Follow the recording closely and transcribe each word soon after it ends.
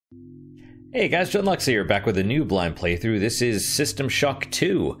Hey guys, John Lux here, back with a new blind playthrough. This is System Shock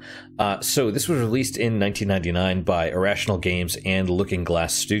 2. So this was released in 1999 by Irrational Games and Looking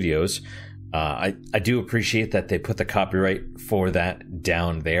Glass Studios. I do appreciate that they put the copyright for that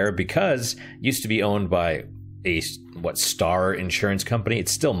down there because it used to be owned by a, Star Insurance Company. It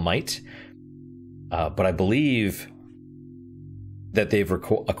still might, but I believe that they've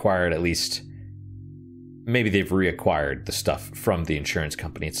acquired at least, maybe they've reacquired the stuff from the insurance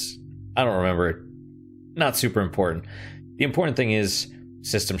company. I don't remember. Not super important. The important thing is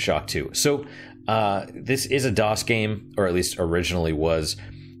System Shock 2. So this is a DOS game, or at least originally was.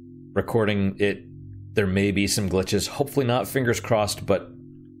 Recording it, there may be some glitches. Hopefully not, fingers crossed, but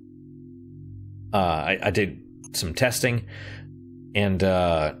I did some testing. And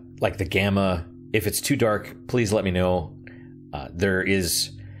like the gamma, if it's too dark, please let me know. There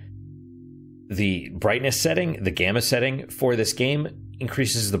is the brightness setting, the gamma setting for this game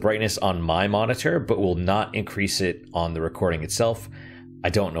increases the brightness on my monitor, but will not increase it on the recording itself. I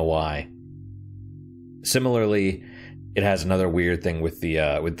don't know why. Similarly, it has another weird thing with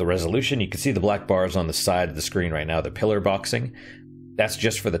the resolution. You can see the black bars on the side of the screen right now, the pillar boxing. That's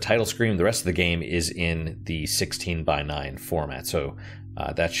just for the title screen. The rest of the game is in the 16:9 format. So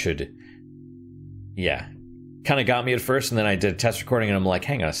that should, yeah, kind of got me at first. And then I did a test recording and I'm like,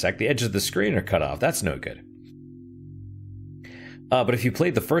 hang on a sec, the edges of the screen are cut off. That's no good. But if you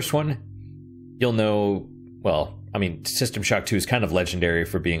played the first one, you'll know, well, I mean, System Shock 2 is kind of legendary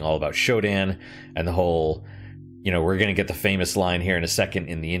for being all about Shodan and the whole, you know, we're going to get the famous line here in a second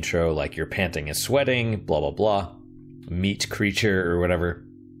in the intro, like you're panting and sweating, blah, blah, blah, meat creature or whatever.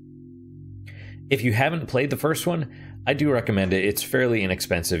 If you haven't played the first one, I do recommend it. It's fairly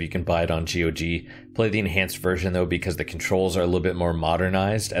inexpensive. You can buy it on GOG. Play the enhanced version, though, because the controls are a little bit more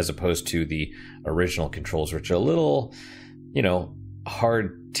modernized as opposed to the original controls, which are a little, you know,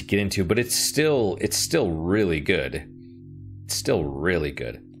 hard to get into, but it's still really good. It's still really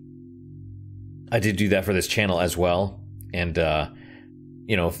good. I did do that for this channel as well, and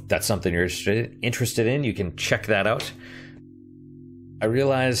you know, if that's something you're interested in, you can check that out. I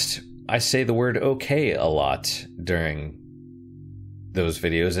realized I say the word okay a lot during those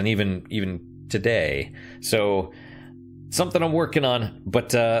videos, and even today. So something I'm working on,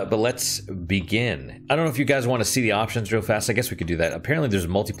 but let's begin. I don't know if you guys want to see the options real fast. I guess we could do that. Apparently there's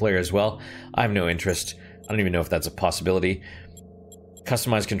multiplayer as well. I have no interest. I don't even know if that's a possibility.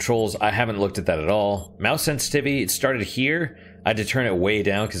 Customized controls, I haven't looked at that at all. Mouse sensitivity, it started here. I had to turn it way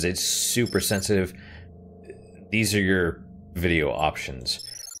down because it's super sensitive. These are your video options.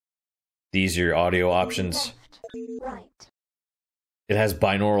 These are your audio options. It has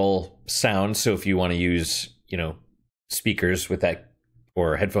binaural sound, so if you want to use, you know, speakers with that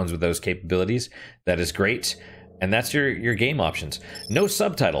or headphones with those capabilities, that is great. And that's your game options. No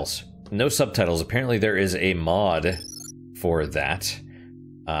subtitles. No subtitles. Apparently there is a mod for that,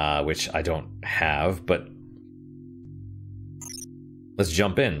 which I don't have, but let's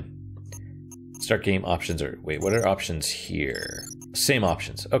jump in. Start game options, or wait, what are options here? Same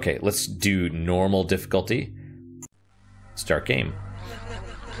options. Okay, let's do normal difficulty. Start game.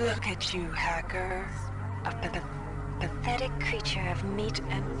 Look at you, hacker. A pathetic creature of meat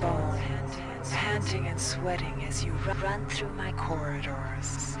and bone, panting and sweating as you run through my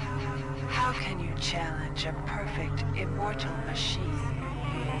corridors. How can you challenge a perfect, immortal machine?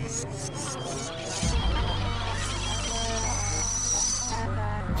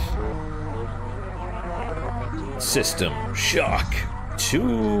 System Shock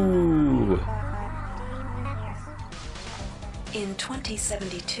 2. In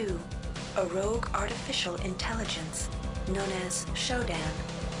 2072, a rogue artificial intelligence known as Shodan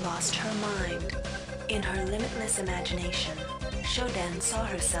lost her mind. In her limitless imagination, Shodan saw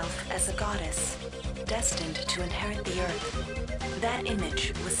herself as a goddess, destined to inherit the earth. That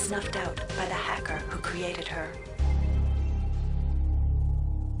image was snuffed out by the hacker who created her.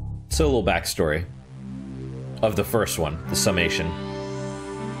 So a little backstory of the first one, the summation.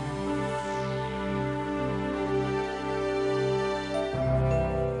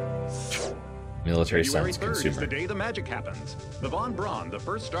 Military January science 3rd consumer. is the day the magic happens. The Von Braun, the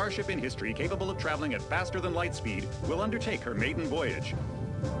first starship in history capable of traveling at faster than light speed, will undertake her maiden voyage.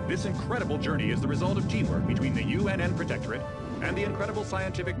 This incredible journey is the result of teamwork between the UNN Protectorate and the incredible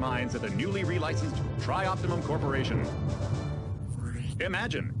scientific minds at the newly relicensed Tri-Optimum Corporation.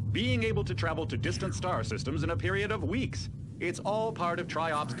 Imagine being able to travel to distant star systems in a period of weeks. It's all part of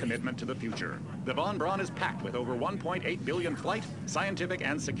Tri-Op's commitment to the future. The Von Braun is packed with over 1.8 billion flight, scientific,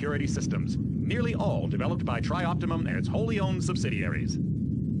 and security systems, nearly all developed by Tri-Optimum and its wholly owned subsidiaries.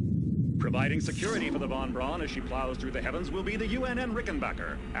 Providing security for the Von Braun as she plows through the heavens will be the UNN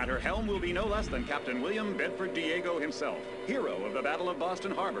Rickenbacker. At her helm will be no less than Captain William Bedford Diego himself, hero of the Battle of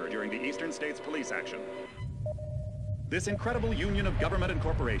Boston Harbor during the Eastern States Police action. This incredible union of government and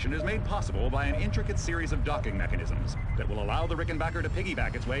corporation is made possible by an intricate series of docking mechanisms that will allow the Rickenbacker to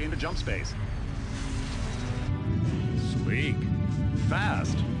piggyback its way into jump space. Sleek,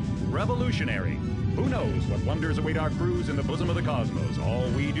 fast, revolutionary. Who knows what wonders await our crews in the bosom of the cosmos? All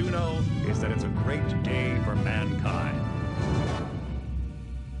we do know is that it's a great day for mankind.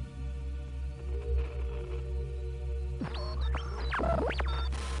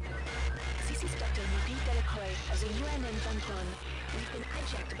 This is Dr. Marie Delacroix of the UNN Von Braun. We've been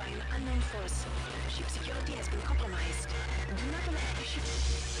hijacked by an unknown force. Ship security has been compromised. Do not allow the ship...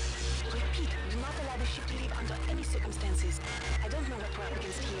 Repeat, do not allow the ship to leave under any circumstances. I don't know what we're up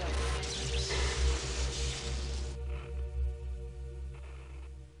against here.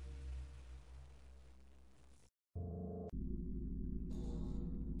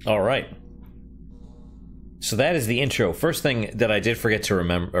 All right. So that is the intro. First thing that I did forget to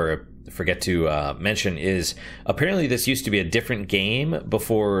mention is apparently this used to be a different game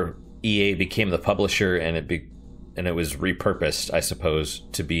before EA became the publisher, and it was repurposed, I suppose,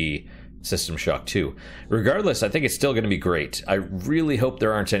 to be System Shock 2. Regardless, I think it's still going to be great. I really hope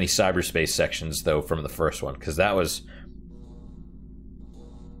there aren't any cyberspace sections though from the first one, because that was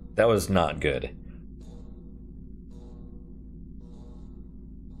not good.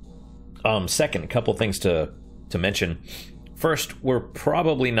 Second, a couple things to mention. First, we're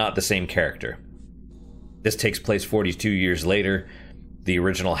probably not the same character. This takes place 42 years later. The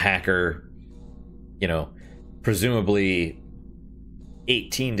original hacker, presumably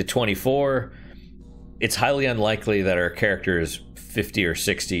 18 to 24. It's highly unlikely that our character is 50 or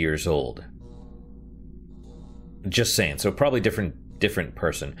 60 years old. Just saying. So probably different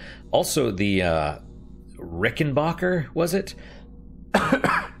person. Also, the Rickenbacker, was it?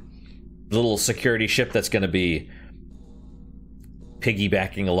 Little security ship that's going to be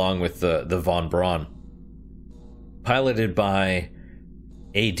piggybacking along with the Von Braun, piloted by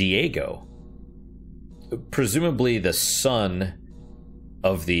a Diego, presumably the son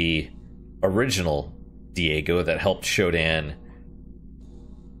of the original Diego that helped Shodan,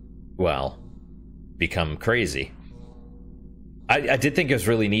 become crazy. I did think it was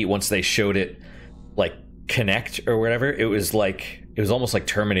really neat once they showed it, like, connect or whatever. It was almost like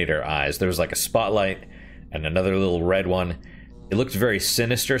Terminator eyes. There was like a spotlight and another little red one. It looked very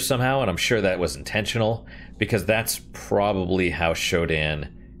sinister somehow, and I'm sure that was intentional, because that's probably how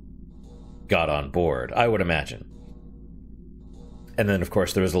Shodan got on board, I would imagine. And then, of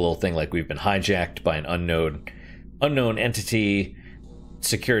course, there was a little thing like, we've been hijacked by an unknown entity,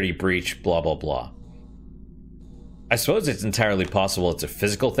 security breach, blah, blah, blah. I suppose it's entirely possible it's a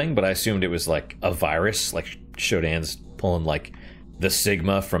physical thing, but I assumed it was like a virus, like Shodan's pulling like the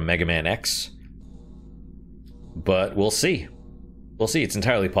Sigma from Mega Man X. But we'll see. We'll see. It's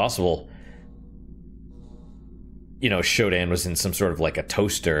entirely possible, Shodan was in some sort of like a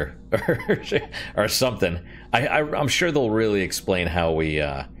toaster or something. I'm sure they'll really explain how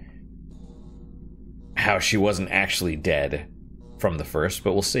she wasn't actually dead from the first,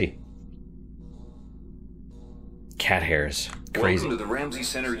 but we'll see. Cat hairs. Crazy. Welcome to the Ramsey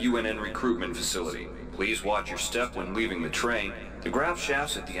Center UNN recruitment facility. Please watch your step when leaving the train. The grav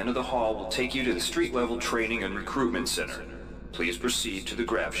shafts at the end of the hall will take you to the street-level training and recruitment center. Please proceed to the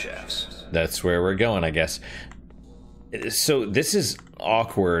grav shafts. That's where we're going, I guess. So this is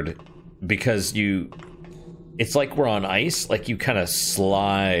awkward because it's like we're on ice, like you kind of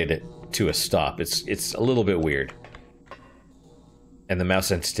slide to a stop. It's a little bit weird. And the mouse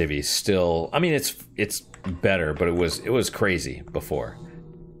sensitivity is still, I mean, it's better, but it was crazy before.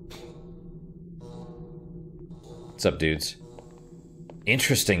 What's up, dudes?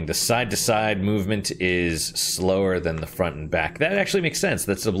 Interesting. The side-to-side movement is slower than the front and back. That actually makes sense.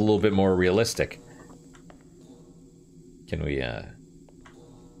 That's a little bit more realistic. Can we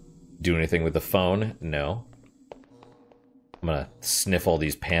do anything with the phone? No. I'm gonna sniff all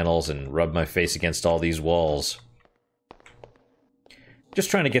these panels and rub my face against all these walls.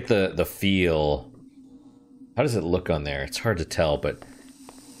 Just trying to get the feel. How does it look on there? It's hard to tell, but...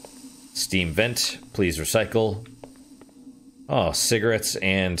 Steam vent, please recycle. Oh, cigarettes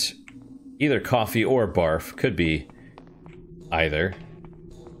and either coffee or barf. Could be either.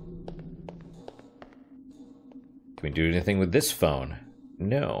 Can we do anything with this phone?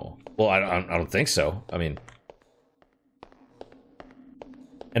 No. Well, I don't think so. I mean...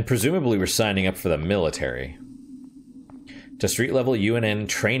 And presumably we're signing up for the military. To street-level UNN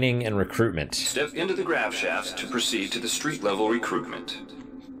training and recruitment. Step into the grav shafts to proceed to the street-level recruitment.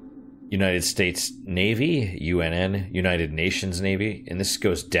 United States Navy, UNN, United Nations Navy, and this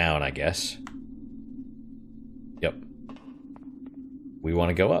goes down, I guess. Yep. We want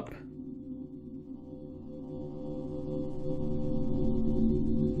to go up.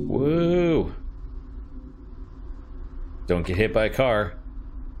 Woo! Don't get hit by a car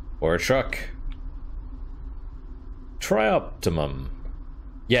or a truck. Trioptimum.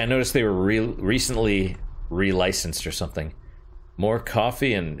 Yeah, I noticed they were recently relicensed or something. More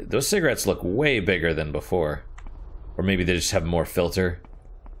coffee, and those cigarettes look way bigger than before. Or maybe they just have more filter.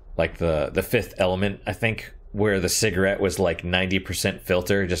 Like the Fifth Element, I think, where the cigarette was like 90%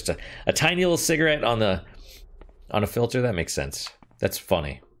 filter. Just a tiny little cigarette on a filter. That makes sense. That's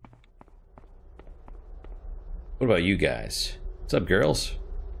funny. What about you guys? What's up, girls?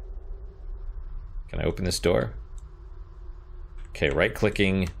 Can I open this door? Okay,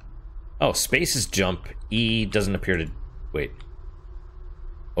 right-clicking. Oh, space is jump. E doesn't appear to... Wait.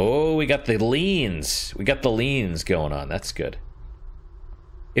 Oh, we got the leans. We got the leans going on. That's good.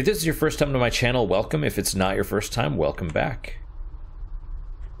 If this is your first time to my channel, welcome. If it's not your first time, welcome back.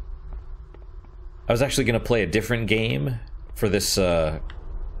 I was actually going to play a different game for this, at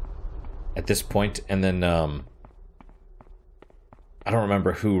this point, and then, I don't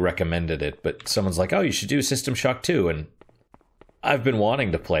remember who recommended it, but someone's like, oh, you should do System Shock 2, and I've been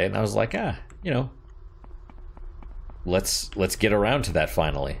wanting to play it, and I was like, you know, let's get around to that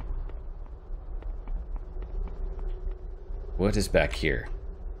finally. What is back here?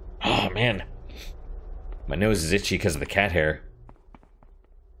 Oh, man. My nose is itchy because of the cat hair.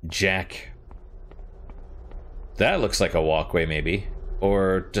 Jack. That looks like a walkway, maybe.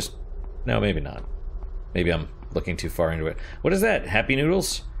 Or just... No, maybe not. Maybe I'm looking too far into it. What is that? Happy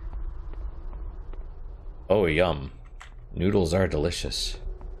Noodles? Oh, yum. Noodles are delicious.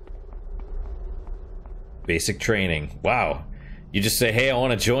 Basic training. Wow. You just say, hey, I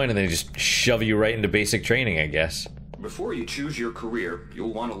want to join, and they just shove you right into basic training, I guess. Before you choose your career,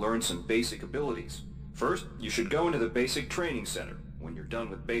 you'll want to learn some basic abilities. First, you should go into the Basic Training Center. When you're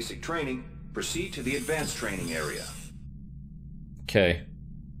done with basic training, proceed to the Advanced Training area. Okay.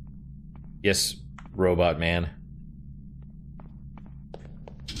 Yes, robot man.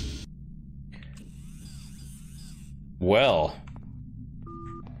 Well.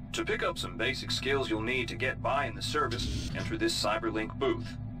 To pick up some basic skills you'll need to get by in the service, enter this CyberLink booth.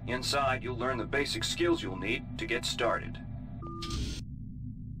 Inside, you'll learn the basic skills you'll need to get started.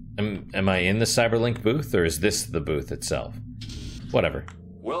 Am I in the CyberLink booth, or is this the booth itself? Whatever.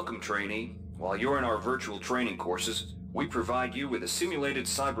 Welcome, trainee. While you're in our virtual training courses, we provide you with a simulated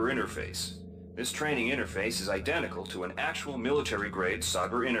cyber interface. This training interface is identical to an actual military-grade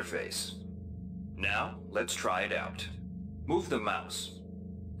cyber interface. Now, let's try it out. Move the mouse.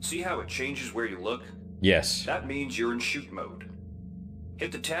 See how it changes where you look? Yes. That means you're in shoot mode.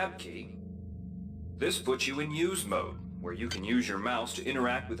 Hit the tab key. This puts you in use mode, where you can use your mouse to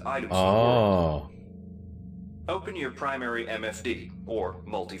interact with items in the world. Open your primary MFD, or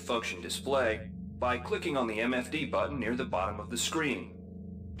multifunction display, by clicking on the MFD button near the bottom of the screen.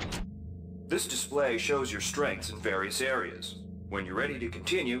 This display shows your strengths in various areas. When you're ready to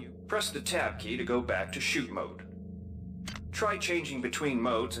continue, press the tab key to go back to shoot mode. Try changing between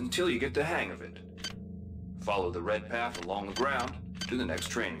modes until you get the hang of it. Follow the red path along the ground to the next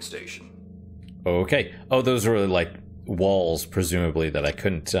training station. Okay. Oh, those were like walls, presumably, that I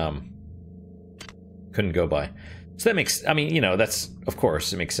couldn't go by. So that makes, I mean, you know, that's, of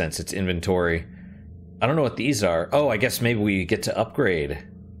course, it makes sense. It's inventory. I don't know what these are. Oh, I guess maybe we get to upgrade.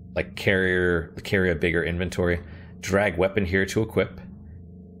 Like carry a bigger inventory. Drag weapon here to equip.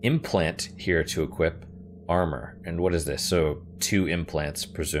 Implant here to equip. Armor. And what is this? So 2 implants,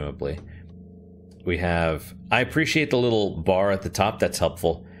 presumably. We have... I appreciate the little bar at the top. That's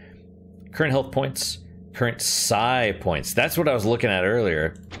helpful. Current health points. Current psi points. That's what I was looking at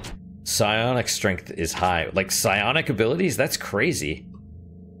earlier. Psionic strength is high. Like, psionic abilities? That's crazy.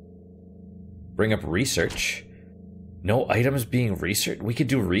 Bring up research. No items being researched? We could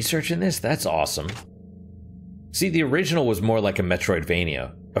do research in this? That's awesome. See, the original was more like a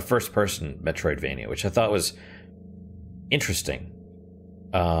Metroidvania. A first-person Metroidvania, which I thought was interesting.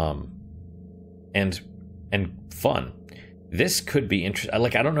 And fun. This could be interesting.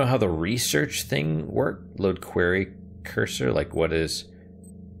 Like, I don't know how the research thing worked. Load query cursor. Like, what is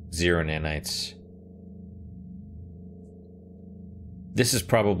 0 nanites? This is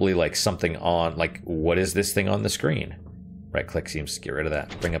probably like something on, like, what is this thing on the screen? Right click seems to get rid of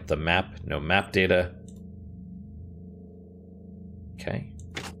that. Bring up the map. No map data. Okay.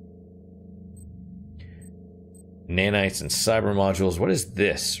 Nanites and cyber modules. What is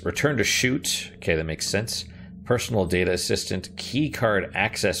this? Return to shoot. Okay, that makes sense. personal data assistant, keycard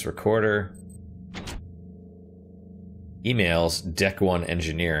access recorder, emails, Deck 1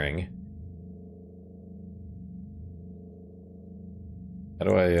 engineering. How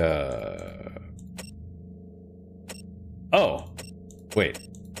do I, Oh! Wait.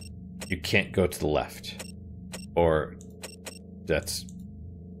 You can't go to the left. Or... That's...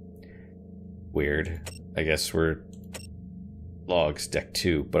 weird. I guess we're... Logs, Deck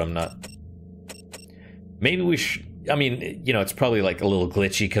 2, but I'm not... Maybe we should... I mean, you know, it's probably like a little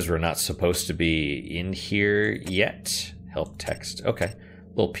glitchy because we're not supposed to be in here yet. Help text. Okay.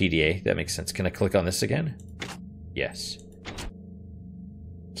 Little PDA. That makes sense. Can I click on this again? Yes.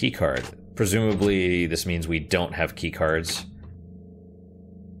 Keycard. Presumably, this means we don't have keycards.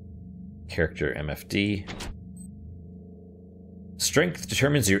 Character MFD. Strength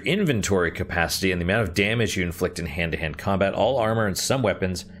determines your inventory capacity and the amount of damage you inflict in hand-to-hand combat. All armor and some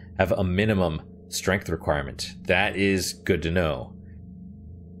weapons have a minimum strength requirement. That is good to know.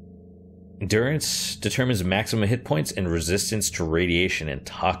 Endurance determines maximum hit points and resistance to radiation and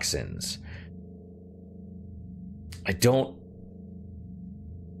toxins. I don't...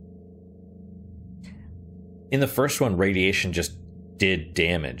 In the first one, radiation just did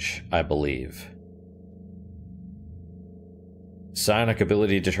damage, I believe. Psionic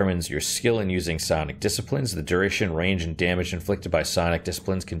ability determines your skill in using psionic disciplines. The duration, range, and damage inflicted by psionic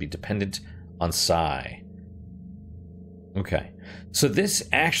disciplines can be dependent on Psi. Okay. So this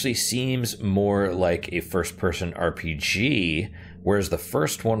actually seems more like a first-person RPG, whereas the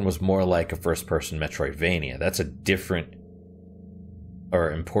first one was more like a first-person Metroidvania. That's a different,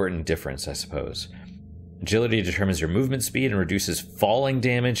 or important difference, I suppose. Agility determines your movement speed and reduces falling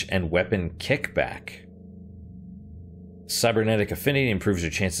damage and weapon kickback. Cybernetic affinity improves your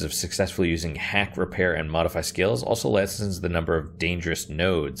chances of successfully using hack, repair, and modify skills. Also lessens the number of dangerous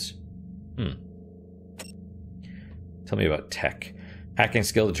nodes. Tell me about tech. Hacking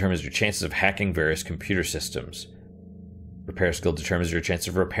skill determines your chances of hacking various computer systems. Repair skill determines your chance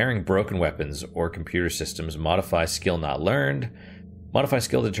of repairing broken weapons or computer systems. Modify skill not learned. Modify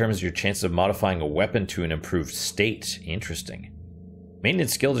skill determines your chance of modifying a weapon to an improved state. Interesting.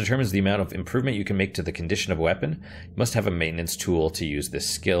 Maintenance skill determines the amount of improvement you can make to the condition of a weapon. You must have a maintenance tool to use this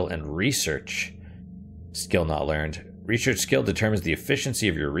skill. And research skill not learned. Research skill determines the efficiency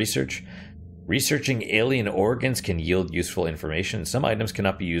of your research. Researching alien organs can yield useful information. Some items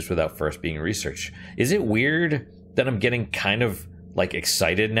cannot be used without first being researched. Is it weird that I'm getting kind of like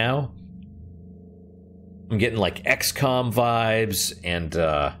excited now? I'm getting like XCOM vibes and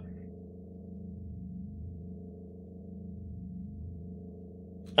I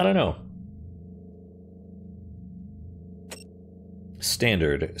don't know.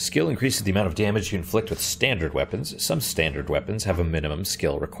 Standard. Skill increases the amount of damage you inflict with standard weapons. Some standard weapons have a minimum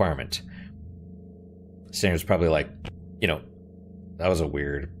skill requirement. Standard's probably like, you know, that was a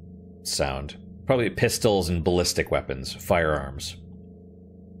weird sound. Probably pistols and ballistic weapons, firearms.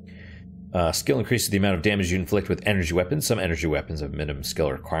 Skill increases the amount of damage you inflict with energy weapons. Some energy weapons have minimum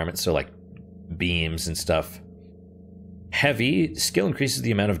skill requirements, so like beams and stuff. Heavy. Skill increases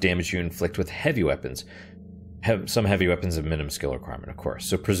the amount of damage you inflict with heavy weapons. Some heavy weapons have minimum skill requirement, of course.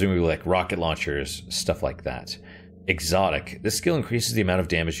 So presumably like rocket launchers, stuff like that. Exotic. This skill increases the amount of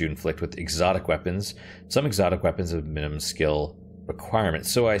damage you inflict with exotic weapons. Some exotic weapons have minimum skill requirement.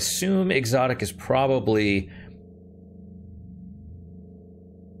 So I assume exotic is probably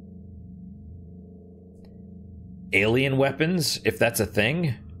alien weapons, if that's a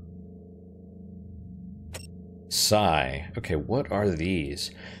thing. Psi. Okay, what are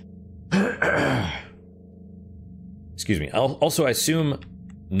these? Excuse me. Also, I assume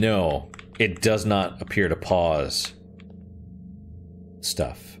no, it does not appear to pause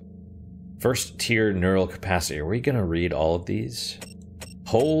stuff. First tier neural capacity. Are we going to read all of these?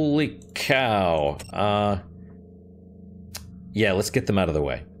 Holy cow. Yeah, let's get them out of the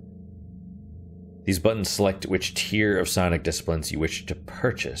way. These buttons select which tier of psionic disciplines you wish to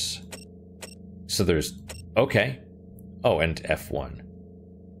purchase. So there's... Okay. Oh, and F1.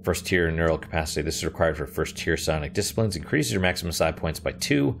 First tier neural capacity. This is required for first tier psionic disciplines. Increases your maximum psi points by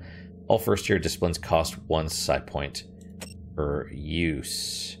 2. All first tier disciplines cost 1 psi point per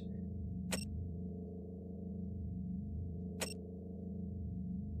use.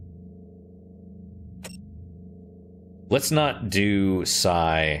 Let's not do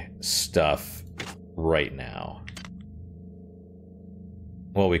psi stuff right now.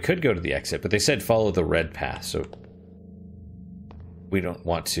 Well, we could go to the exit, but they said follow the red path, so we don't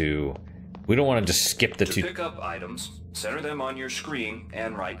want to just skip the two. To pick up items, center them on your screen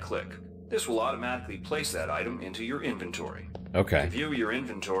and right-click. This will automatically place that item into your inventory. Okay. To view your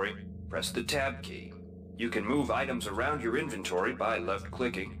inventory, press the Tab key. You can move items around your inventory by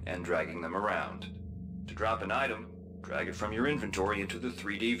left-clicking and dragging them around. To drop an item, drag it from your inventory into the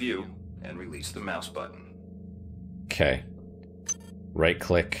 3D view and release the mouse button. Okay.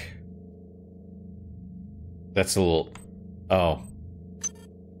 Right-click. That's a little... Oh.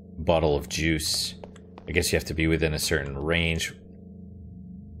 Bottle of juice. I guess you have to be within a certain range.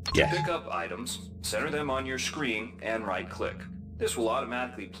 To pick up items, center them on your screen and right-click. This will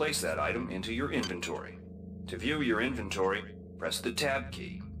automatically place that item into your inventory. To view your inventory, press the Tab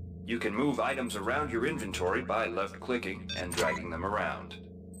key. You can move items around your inventory by left-clicking and dragging them around.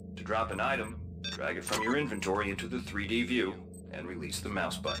 To drop an item, drag it from your inventory into the 3D view and release the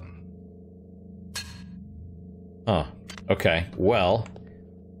mouse button. Oh, okay. Well,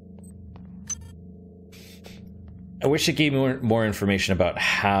 I wish it gave me more information about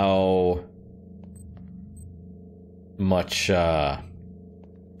how much,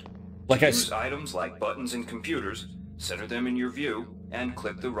 like Use items like buttons in computers, center them in your view, and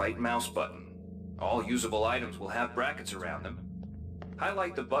click the right mouse button. All usable items will have brackets around them.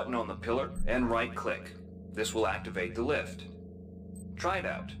 Highlight the button on the pillar and right-click. This will activate the lift. Try it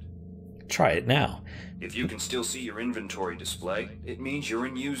out. Try it now. If you can still see your inventory display, it means you're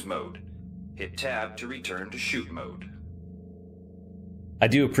in use mode. Hit Tab to return to shoot mode. I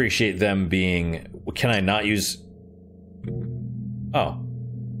do appreciate them being... Can I not use... Oh.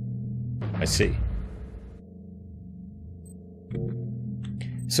 I see.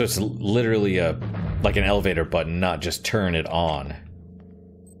 So it's literally like an elevator button, not just turn it on.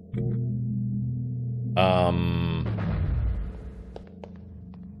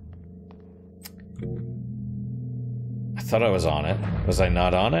 I thought I was on it. Was I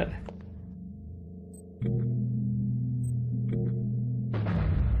not on it?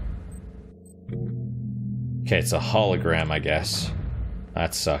 Okay, it's a hologram, I guess.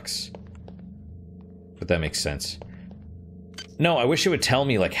 That sucks. But that makes sense. No, I wish it would tell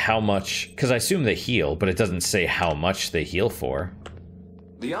me, like, how much... Because I assume they heal, but it doesn't say how much they heal for.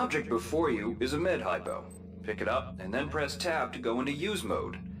 The object before you is a med hypo. Pick it up, and then press Tab to go into use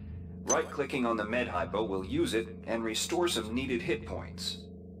mode. Right-clicking on the med hypo will use it and restore some needed hit points.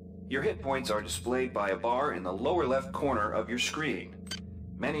 Your hit points are displayed by a bar in the lower left corner of your screen.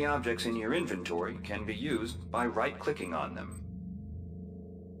 Many objects in your inventory can be used by right-clicking on them.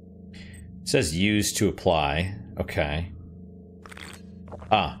 It says use to apply. Okay.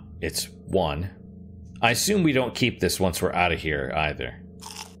 Ah, it's 1. I assume we don't keep this once we're out of here either.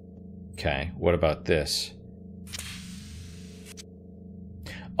 Okay, what about this?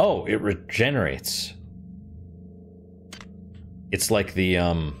 Oh, it regenerates. It's like the,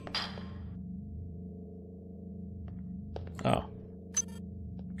 Oh.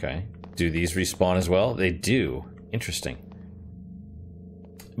 Okay. Do these respawn as well? They do. Interesting.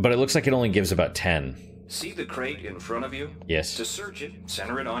 But it looks like it only gives about 10. See the crate in front of you? Yes. To search it,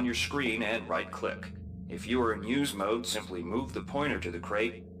 center it on your screen and right-click. If you are in use mode, simply move the pointer to the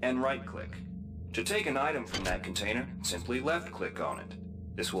crate and right-click. To take an item from that container, simply left-click on it.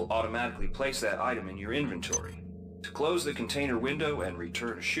 This will automatically place that item in your inventory. To close the container window and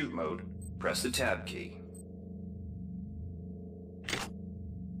return to shoot mode, press the Tab key.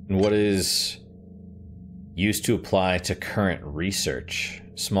 And what is used to apply to current research?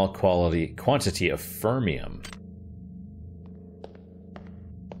 Small quantity of fermium.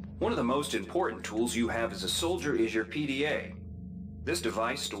 One of the most important tools you have as a soldier is your PDA. This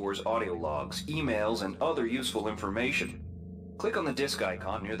device stores audio logs, emails, and other useful information. Click on the disk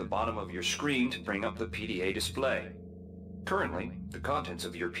icon near the bottom of your screen to bring up the PDA display. Currently, the contents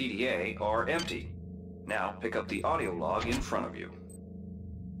of your PDA are empty. Now pick up the audio log in front of you.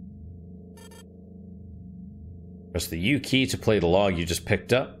 Press the U key to play the log you just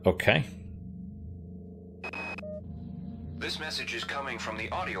picked up. Okay. This message is coming from the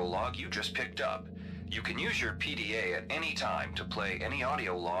audio log you just picked up. You can use your PDA at any time to play any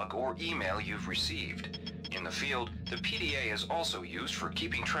audio log or email you've received. In the field, the PDA is also used for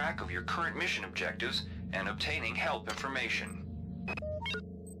keeping track of your current mission objectives and obtaining help information.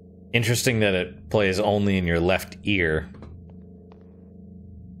 Interesting that it plays only in your left ear.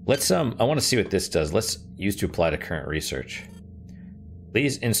 Let's, I want to see what this does. Let's use to apply to current research.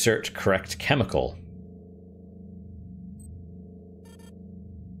 Please insert correct chemical.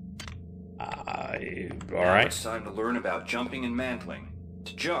 All right. Now it's time to learn about jumping and mantling.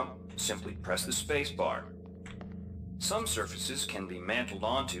 To jump, simply press the space bar. Some surfaces can be mantled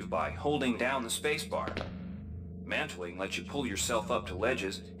onto by holding down the space bar. Mantling lets you pull yourself up to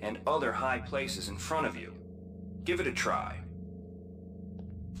ledges and other high places in front of you. Give it a try.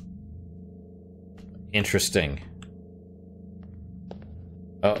 Interesting.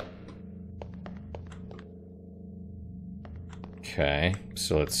 Oh. Okay,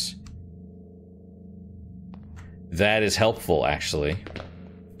 so let's... That is helpful, actually.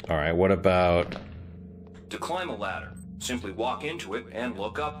 Alright, what about... To climb a ladder, simply walk into it and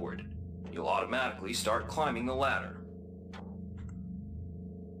look upward. You'll automatically start climbing the ladder.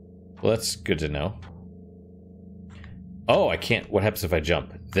 Well, that's good to know. Oh, I can't... What happens if I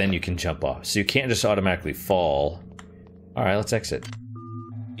jump? Then you can jump off. So you can't just automatically fall. Alright, let's exit.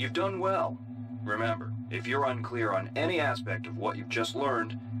 You've done well. Remember, if you're unclear on any aspect of what you've just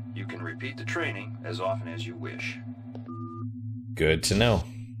learned, you can repeat the training as often as you wish. Good to know.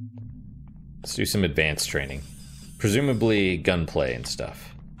 Let's do some advanced training. Presumably gunplay and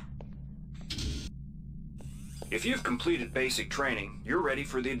stuff. If you've completed basic training, you're ready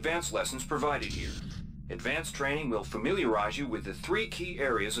for the advanced lessons provided here. Advanced training will familiarize you with the 3 key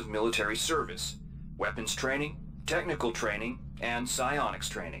areas of military service: weapons training, technical training, and psionics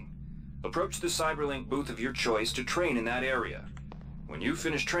training. Approach the Cyberlink booth of your choice to train in that area. When you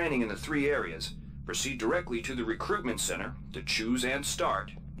finish training in the 3 areas, proceed directly to the recruitment center to choose and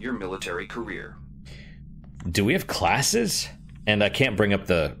start your military career. Do we have classes? And I can't bring up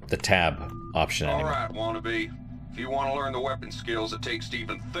the tab option anymore. Alright, wannabe. If you want to learn the weapon skills it takes to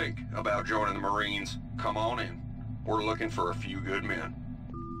even think about joining the Marines, come on in. We're looking for a few good men.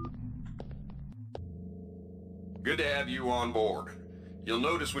 Good to have you on board. You'll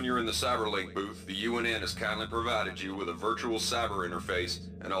notice when you're in the Cyberlink booth, the UNN has kindly provided you with a virtual cyber interface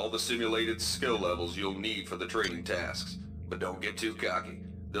and all the simulated skill levels you'll need for the training tasks. But don't get too cocky.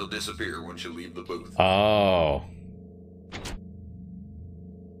 They'll disappear once you leave the booth. Oh.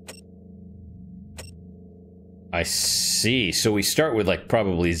 I see. So we start with, like,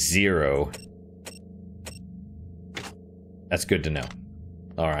 probably 0. That's good to know.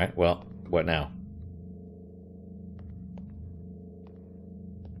 Alright, well, what now?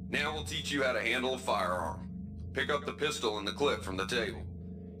 Now we'll teach you how to handle a firearm. Pick up the pistol and the clip from the table.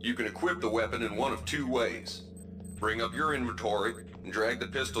 You can equip the weapon in one of 2 ways. Bring up your inventory and drag the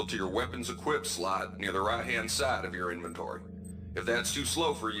pistol to your weapons equip slot near the right-hand side of your inventory. If that's too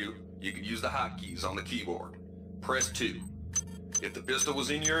slow for you, you can use the hotkeys on the keyboard. Press 2. If the pistol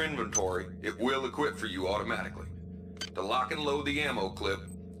was in your inventory, it will equip for you automatically. To lock and load the ammo clip,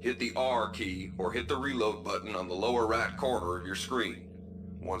 hit the R key or hit the reload button on the lower right corner of your screen.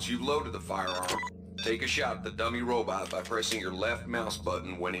 Once you've loaded the firearm, take a shot at the dummy robot by pressing your left mouse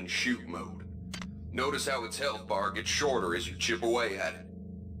button when in shoot mode. Notice how its health bar gets shorter as you chip away at it.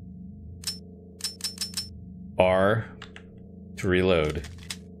 R to reload.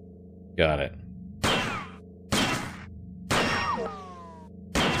 Got it.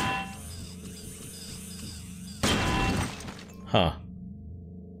 Huh.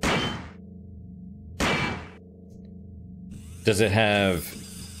 Does it have...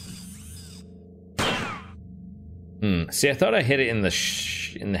 See, I thought I hit it in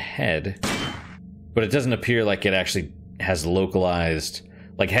the head, but it doesn't appear like it actually has localized...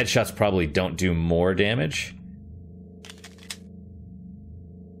 Like, headshots probably don't do more damage.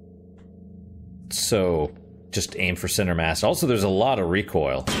 So, just aim for center mass. Also, there's a lot of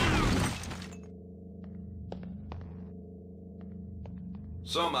recoil.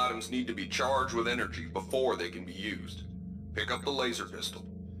 Some items need to be charged with energy before they can be used. Pick up the laser pistol.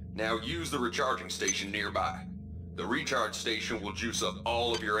 Now use the recharging station nearby. The recharge station will juice up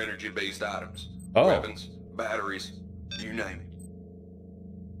all of your energy-based items. Oh. Weapons, batteries, you name it.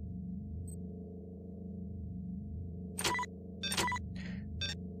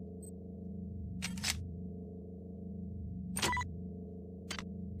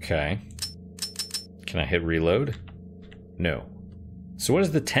 Okay. Can I hit reload? No. So what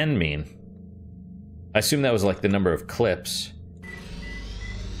does the 10 mean? I assume that was like the number of clips.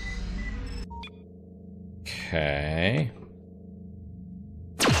 Okay.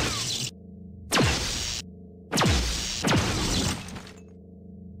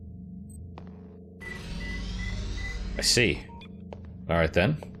 I see. Alright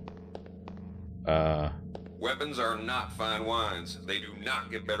then. Weapons are not fine wines. They do not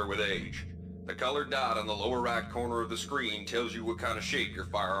get better with age. The colored dot on the lower right corner of the screen tells you what kind of shape your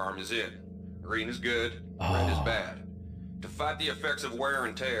firearm is in. Green is good, red is bad. To fight the effects of wear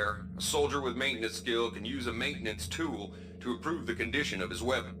and tear, a soldier with maintenance skill can use a maintenance tool to improve the condition of his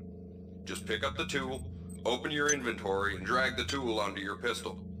weapon. Just pick up the tool, open your inventory, and drag the tool onto your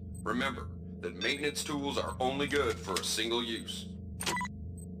pistol. Remember that maintenance tools are only good for a single use.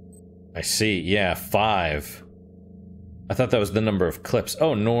 I see. Yeah, 5. I thought that was the number of clips.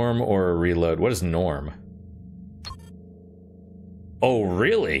 Oh, norm or reload. What is norm? Oh,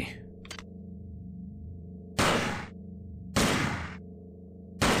 really?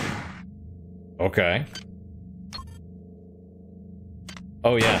 Okay.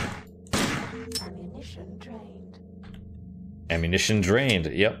 Oh, yeah. Ammunition drained. Ammunition drained,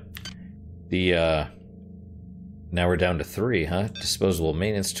 yep. The, now we're down to 3, huh? Disposable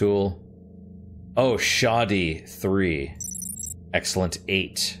maintenance tool. Oh, shoddy 3. Excellent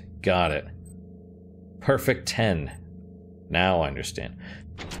 8. Got it. Perfect 10. Now I understand.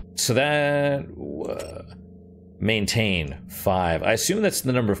 So that... maintain 5. I assume that's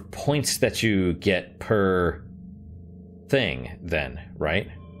the number of points that you get per thing, then, right?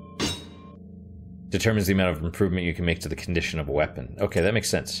 Determines the amount of improvement you can make to the condition of a weapon. Okay, that makes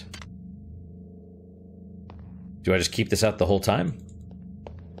sense. Do I just keep this out the whole time?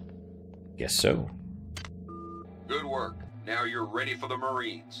 Guess so. Good work. Now you're ready for the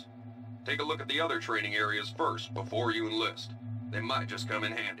Marines. Take a look at the other training areas first before you enlist. They might just come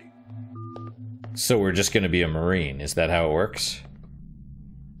in handy. So we're just going to be a Marine. Is that how it works?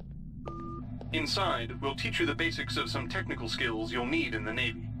 Inside, we'll teach you the basics of some technical skills you'll need in the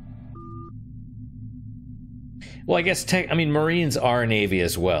Navy. Well, I guess I mean, Marines are Navy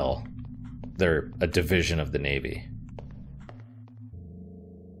as well. They're a division of the Navy.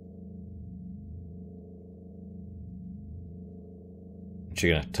 Aren't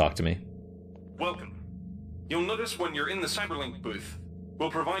you gonna talk to me? Welcome. You'll notice when you're in the Cyberlink booth,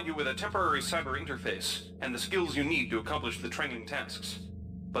 we'll provide you with a temporary cyber interface and the skills you need to accomplish the training tasks.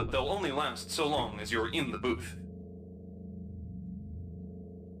 But they'll only last so long as you're in the booth.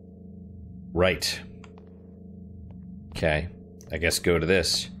 Right. Okay. I guess go to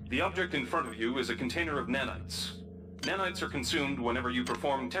this. The object in front of you is a container of nanites. Nanites are consumed whenever you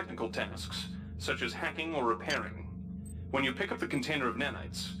perform technical tasks, such as hacking or repairing. When you pick up the container of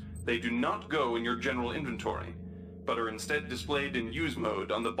nanites, they do not go in your general inventory, but are instead displayed in use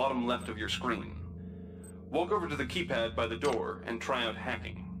mode on the bottom left of your screen. Walk over to the keypad by the door and try out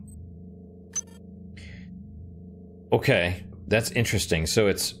hacking. Okay, that's interesting. So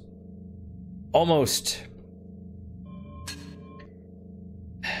it's almost...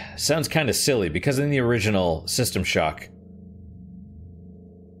 sounds kind of silly, because in the original System Shock,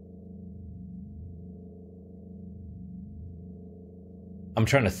 I'm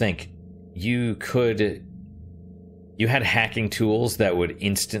trying to think, you had hacking tools that would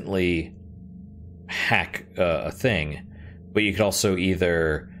instantly hack a thing, but you could also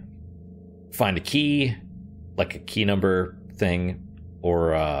either find a key, like a key number thing,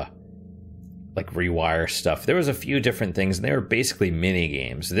 or like rewire stuff. There was a few different things, and they were basically mini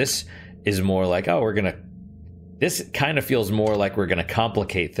games. This is more like, oh, this kind of feels more like we're gonna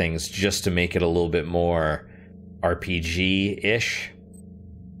complicate things just to make it a little bit more RPG-ish.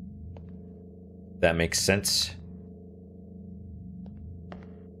 That makes sense.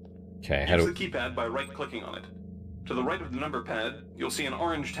 Okay, Use the keypad by right-clicking on it. To the right of the number pad, you'll see an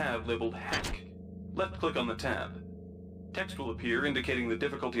orange tab labeled Hack. Left-click on the tab. Text will appear indicating the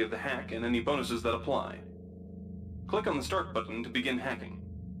difficulty of the hack and any bonuses that apply. Click on the Start button to begin hacking.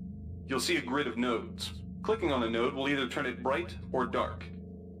 You'll see a grid of nodes. Clicking on a node will either turn it bright or dark.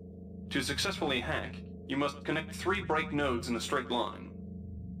 To successfully hack, you must connect 3 bright nodes in a straight line.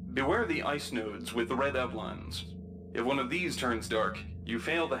 Beware the ice nodes with the red outlines. If one of these turns dark, you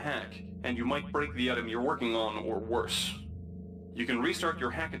fail the hack, and you might break the item you're working on or worse. You can restart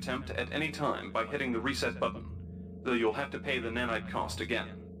your hack attempt at any time by hitting the reset button, though you'll have to pay the nanite cost again.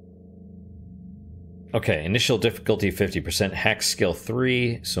 Okay, initial difficulty 50%, hack skill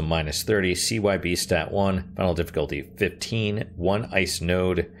 3, so minus 30, CYB stat 1, final difficulty 15, 1 ice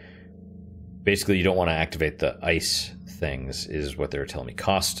node. Basically, you don't want to activate the ice things, is what they were telling me.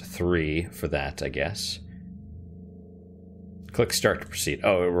 Cost 3 for that, I guess. Click start to proceed.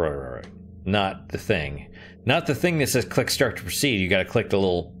 Oh, right. Not the thing. Not the thing that says click start to proceed. You gotta click the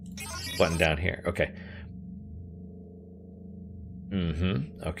little button down here. Okay.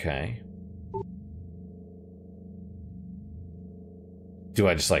 Okay. Do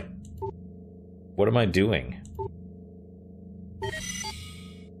I just like... what am I doing?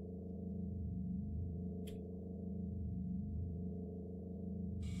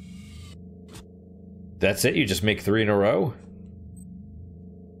 That's it? You just make 3 in a row?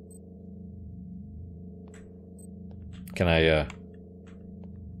 Can I,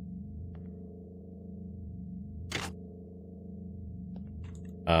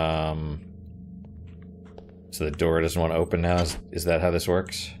 so the door doesn't want to open now? Is that how this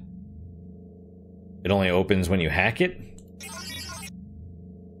works? It only opens when you hack it?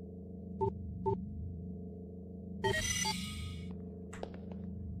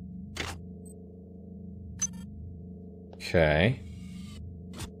 Okay.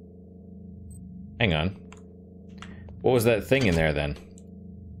 Hang on. What was that thing in there then?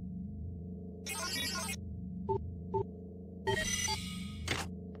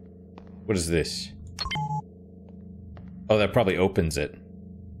 What is this? Oh, that probably opens it.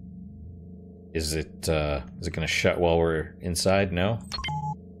 Is it gonna shut while we're inside? No?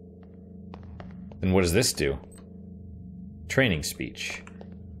 Then what does this do? Training speech.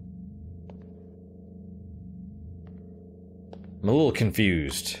 I'm a little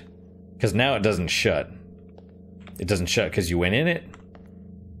confused. Because now it doesn't shut. It doesn't shut because you went in it?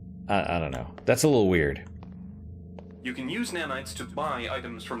 I don't know. That's a little weird. You can use nanites to buy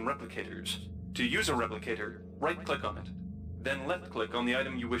items from replicators. To use a replicator, right-click on it. Then left-click on the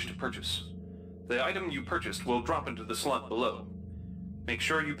item you wish to purchase. The item you purchased will drop into the slot below. Make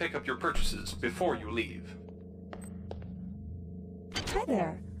sure you pick up your purchases before you leave. Hi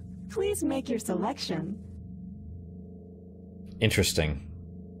there. Please make your selection. Interesting.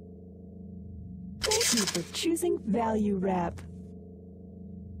 Thank you for choosing Value Wrap.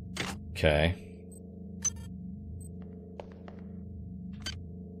 Okay.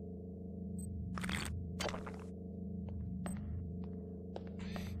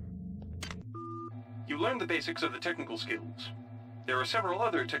 You learned the basics of the technical skills. There are several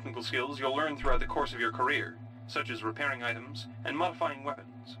other technical skills you'll learn throughout the course of your career, such as repairing items and modifying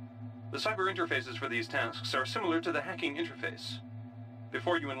weapons. The cyber interfaces for these tasks are similar to the hacking interface.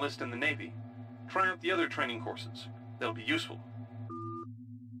 Before you enlist in the Navy, try out the other training courses. They'll be useful.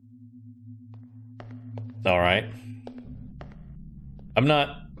 Alright. I'm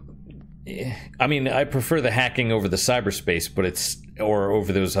not... I mean, I prefer the hacking over the cyberspace, but it's... or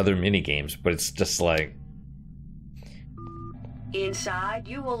over those other mini-games, but it's just like... Inside,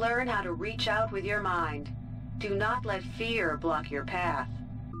 you will learn how to reach out with your mind. Do not let fear block your path.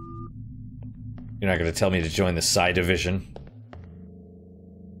 You're not going to tell me to join the Psi Division?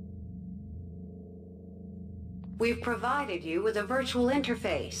 We've provided you with a virtual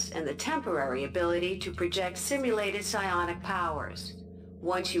interface and the temporary ability to project simulated psionic powers.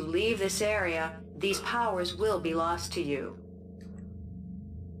 Once you leave this area, these powers will be lost to you.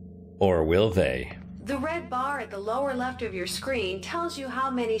 Or will they? The red bar at the lower left of your screen tells you how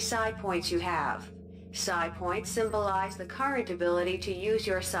many psi points you have. Psi points symbolize the current ability to use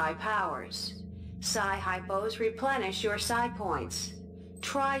your psi powers. Psi hypos replenish your psi points.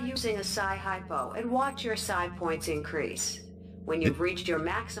 Try using a psi hypo and watch your psi points increase. When you've reached your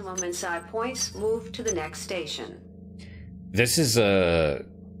maximum in psi points, move to the next station. This is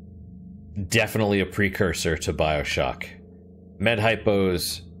definitely a precursor to BioShock. Med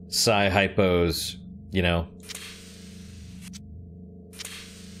hypos, psi hypos, you know.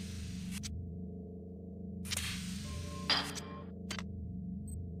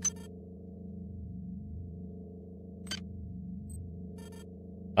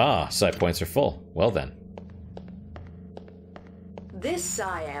 Ah, psi points are full. Well then. This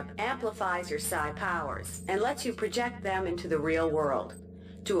psi amp amplifies your psi powers and lets you project them into the real world.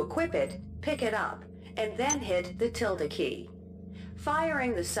 To equip it, pick it up, and then hit the tilde key.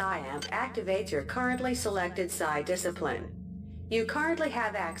 Firing the psi amp activates your currently selected psi discipline. You currently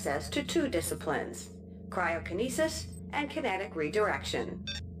have access to 2 disciplines, cryokinesis and kinetic redirection.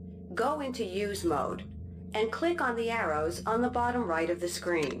 Go into use mode and click on the arrows on the bottom right of the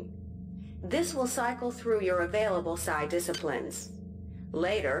screen. This will cycle through your available psi disciplines.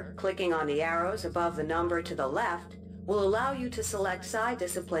 Later, clicking on the arrows above the number to the left will allow you to select psi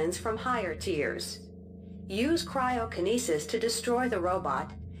disciplines from higher tiers. Use cryokinesis to destroy the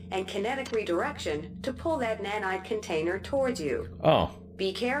robot and kinetic redirection to pull that nanite container towards you. Oh.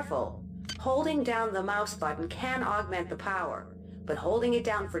 Be careful. Holding down the mouse button can augment the power, but holding it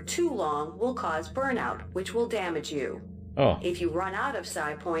down for too long will cause burnout, which will damage you. Oh. If you run out of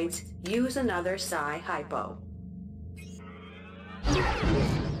psi points, use another psi hypo.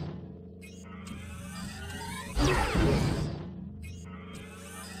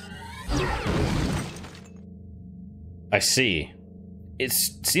 I see. It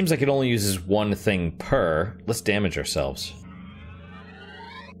seems like it only uses one thing per. Let's damage ourselves.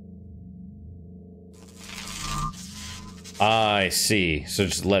 I see. So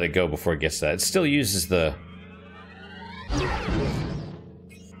just let it go before it gets that. It still uses the... I'm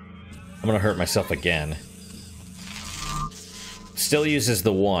gonna hurt myself again. Still uses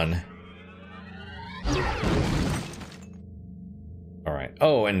the 1. Alright.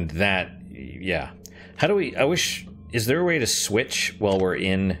 Oh, and that... yeah. How do we... I wish... Is there a way to switch while we're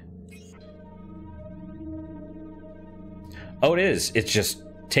in... Oh, it is. It just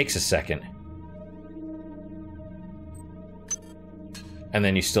takes a second. And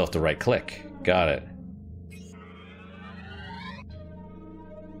then you still have to right-click. Got it.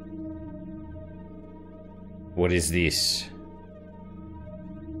 What is this?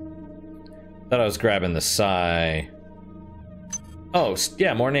 Thought I was grabbing the psi. Oh,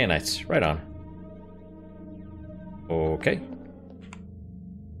 yeah, more nanites. Right on. Okay.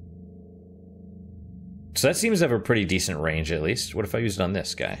 So that seems to have a pretty decent range, at least. What if I used it on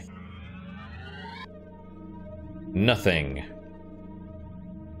this guy? Nothing.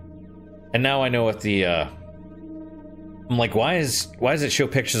 And now I know what the, I'm like, why does it show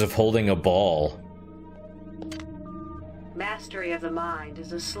pictures of holding a ball? Mastery of the mind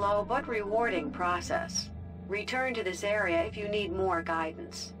is a slow but rewarding process. Return to this area if you need more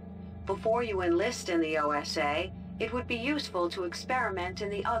guidance. Before you enlist in the OSA, it would be useful to experiment in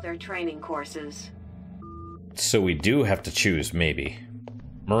the other training courses. So we do have to choose, maybe.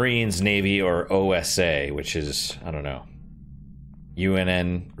 Marines, Navy, or OSA, which is, I don't know.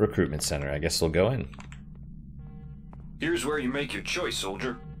 UNN Recruitment Center. I guess we'll go in. Here's where you make your choice,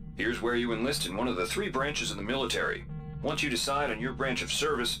 soldier. Here's where you enlist in one of the 3 branches of the military. Once you decide on your branch of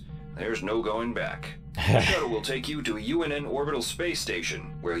service, there's no going back. The shuttle will take you to a UNN orbital space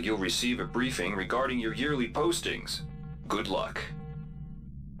station, where you'll receive a briefing regarding your yearly postings. Good luck.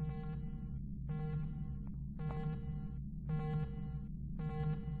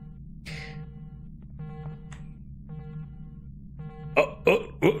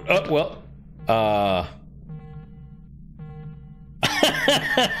 Well,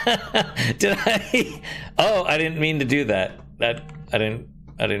 did I? Oh, I didn't mean to do that. I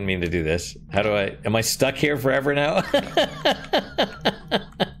didn't mean to do this. How do I? Am I stuck here forever now?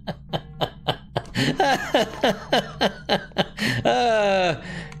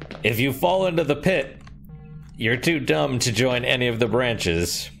 If you fall into the pit, you're too dumb to join any of the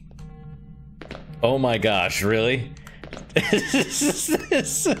branches. Oh my gosh, really?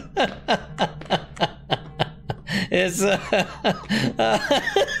 It's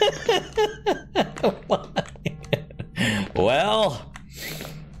well,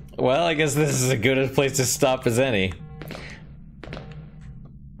 I guess this is as good a place to stop as any.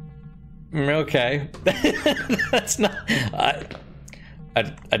 Okay. That's not... I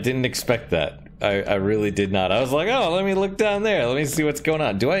didn't expect that. I really did not. I was like, oh, let me look down there. Let me see what's going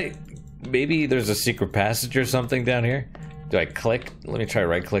on. Do I... Maybe there's a secret passage or something down here? Do I click? Let me try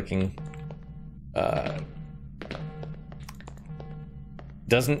right-clicking.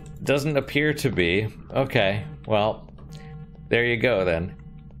 Doesn't appear to be. Okay, well, there you go then.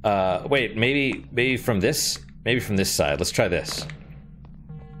 Wait, maybe from this side. Let's try this.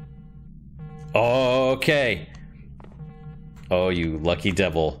 Okay. Oh, you lucky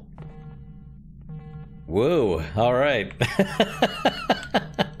devil. Whoa, all right.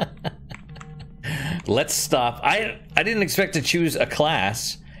 Let's stop. I didn't expect to choose a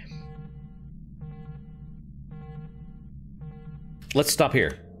class. Let's stop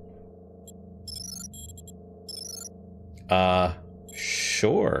here.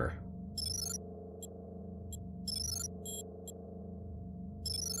 Sure.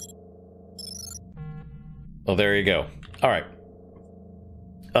 Oh, there you go. All right.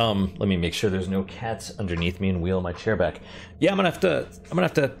 Let me make sure there's no cats underneath me and wheel my chair back. Yeah, I'm gonna have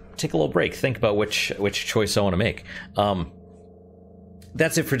to take a little break, think about which choice I want to make.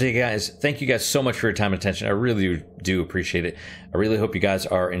 That's it for today, guys. Thank you guys so much for your time and attention. I really do appreciate it. I really hope you guys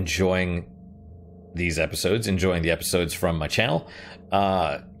are enjoying these episodes, enjoying the episodes from my channel.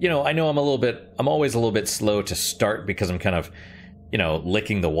 You know, I know I'm always a little bit slow to start because I'm kind of, you know,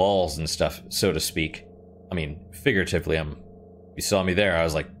 licking the walls and stuff, so to speak. I mean, figuratively, you saw me there. I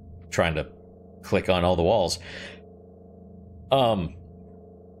was like trying to click on all the walls. But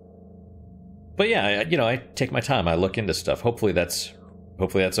yeah, you know, I take my time. I look into stuff. Hopefully that's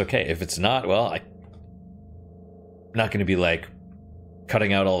okay. If it's not, well, I'm not going to be like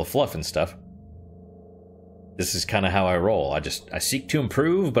cutting out all the fluff and stuff. This is kind of how I roll. I seek to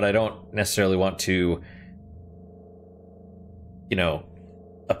improve, but I don't necessarily want to, you know,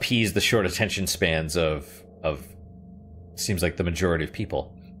 appease the short attention spans of seems like the majority of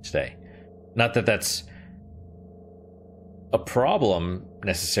people today. Not that that's a problem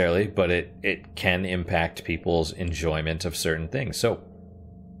necessarily, but it can impact people's enjoyment of certain things. So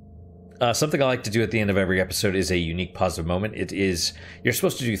something I like to do at the end of every episode is a unique positive moment. It is, you're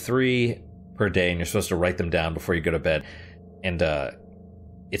supposed to do 3 per day, and you're supposed to write them down before you go to bed. And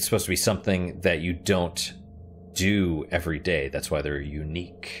it's supposed to be something that you don't do every day. That's why they're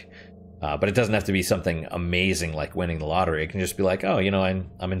unique. But it doesn't have to be something amazing like winning the lottery. It can just be like, oh, you know,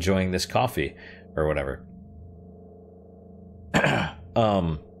 I'm enjoying this coffee or whatever.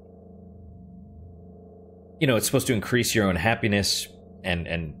 You know, it's supposed to increase your own happiness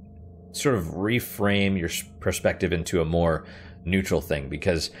and sort of reframe your perspective into a more neutral thing,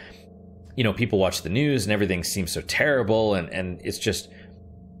 because, you know, people watch the news and everything seems so terrible, and it's just,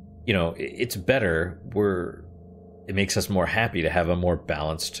 you know, it's better. it makes us more happy to have a more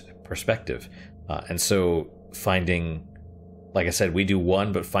balanced perspective. And so finding, like I said, we do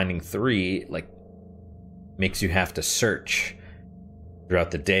 1, but finding 3, like, makes you have to search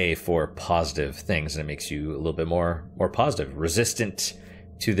throughout the day for positive things, and it makes you a little bit more positive, resistant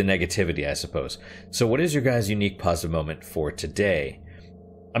to the negativity, I suppose. So what is your guys' unique positive moment for today?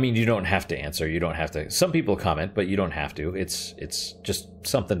 I mean, you don't have to answer. You don't have to. Some people comment, but you don't have to. It's just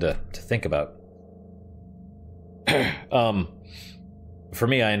something to think about. For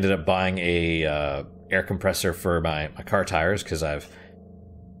me, I ended up buying a air compressor for my car tires because I've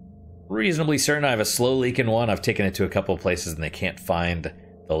reasonably certain I have a slow leak in one. I've taken it to a couple of places and they can't find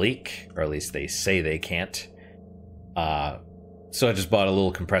the leak, or at least they say they can't. So I just bought a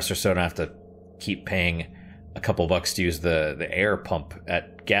little compressor so I don't have to keep paying a couple bucks to use the air pump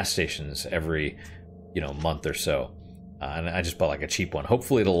at gas stations every month or so. And I just bought like a cheap one.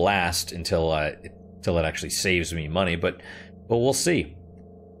 Hopefully it'll last until it actually saves me money, but we'll see.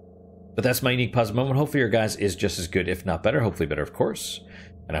 But that's my unique positive moment. Hopefully your guys is just as good, if not better. Hopefully better, of course.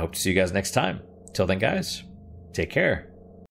 And I hope to see you guys next time. Till then, guys, take care.